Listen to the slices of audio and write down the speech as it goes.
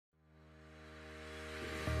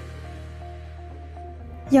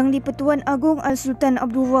Yang di-Pertuan Agong Al-Sultan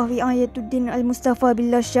Abdullah Riayatuddin Al-Mustafa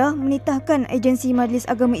Billah Shah menitahkan agensi Majlis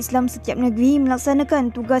Agama Islam setiap negeri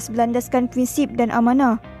melaksanakan tugas berlandaskan prinsip dan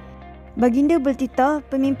amanah. Baginda bertitah,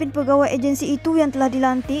 pemimpin pegawai agensi itu yang telah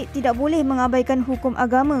dilantik tidak boleh mengabaikan hukum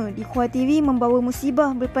agama, dikhawatiri membawa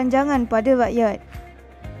musibah berpanjangan pada rakyat.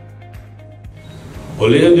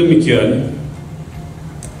 Oleh yang demikian,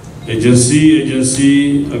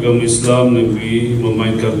 agensi agama Islam negeri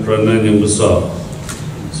memainkan peranan yang besar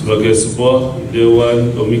sebagai sebuah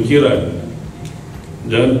dewan pemikiran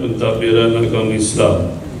dan pentadbiran agama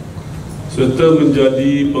Islam serta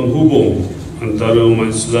menjadi penghubung antara umat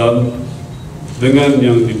Islam dengan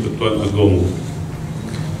yang di-Pertuan Agong.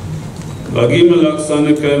 Bagi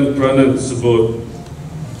melaksanakan peranan tersebut,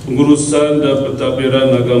 pengurusan dan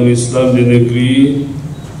pentadbiran agama Islam di negeri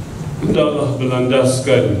hendaklah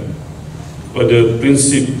berlandaskan pada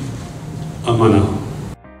prinsip amanah.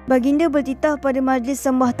 Baginda bertitah pada majlis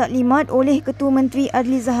sembah taklimat oleh Ketua Menteri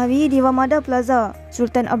Adli Zahari di Ramada Plaza.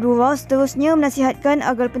 Sultan Abdullah seterusnya menasihatkan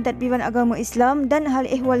agar pentadbiran agama Islam dan hal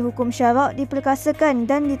ehwal hukum syarak diperkasakan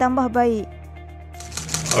dan ditambah baik.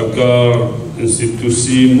 Agar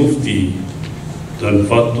institusi mufti dan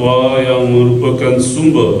fatwa yang merupakan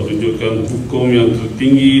sumber rujukan hukum yang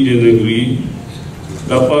tertinggi di negeri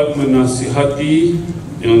dapat menasihati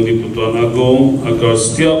yang di-Pertuan Agong agar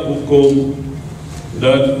setiap hukum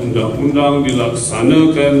dan undang-undang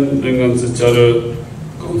dilaksanakan dengan secara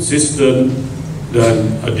konsisten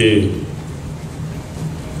dan adil.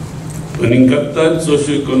 Peningkatan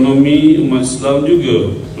sosioekonomi umat Islam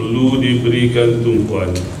juga perlu diberikan tumpuan.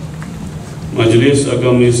 Majlis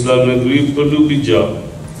Agama Islam Negeri perlu bijak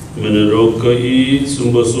menerokai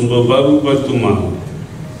sumber-sumber baru Baitulmal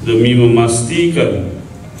demi memastikan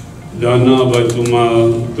dana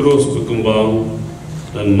Baitulmal terus berkembang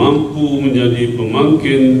dan mampu menjadi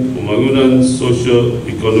pemangkin pembangunan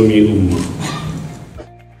sosio-ekonomi ummah.